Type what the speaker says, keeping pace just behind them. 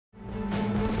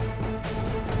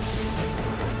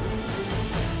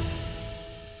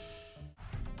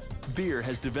Beer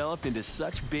has developed into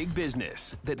such big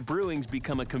business that brewing's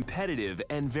become a competitive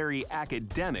and very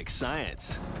academic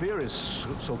science. Beer is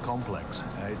so complex.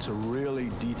 It's a really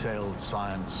detailed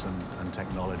science and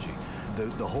technology.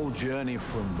 The whole journey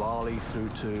from barley through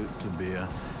to beer,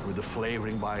 with the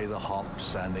flavoring by the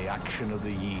hops and the action of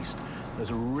the yeast,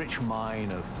 there's a rich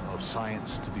mine of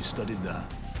science to be studied there.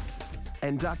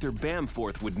 And Dr.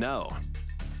 Bamforth would know.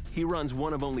 He runs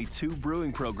one of only 2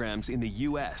 brewing programs in the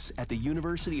U.S. at the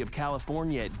University of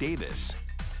California at Davis,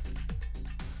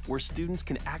 where students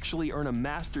can actually earn a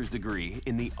master's degree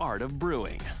in the art of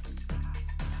brewing.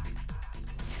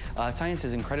 Science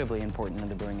is incredibly important in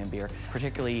the brewing of beer,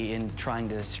 particularly in trying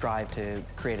to strive to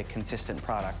create a consistent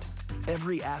product.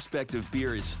 Every aspect of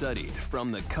beer is studied,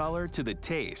 from the color to the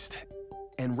taste,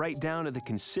 and right down to the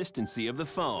consistency of the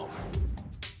foam.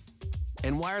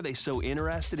 And why are they so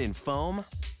interested in foam?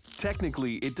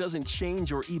 Technically, it doesn't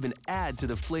change or even add to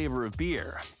the flavor of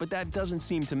beer, but that doesn't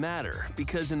seem to matter,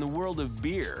 because in the world of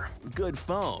beer, good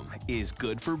foam is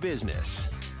good for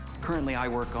business. Currently, I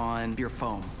work on beer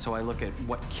foam, so I look at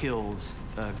what kills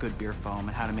good beer foam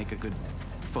and how to make a good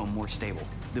foam more stable.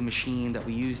 The machine that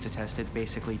we use to test it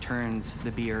basically turns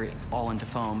the beer all into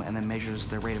foam and then measures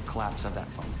the rate of collapse of that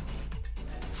foam.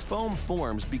 Foam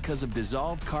forms because of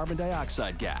dissolved carbon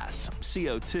dioxide gas,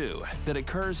 CO2, that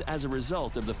occurs as a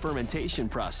result of the fermentation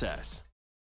process.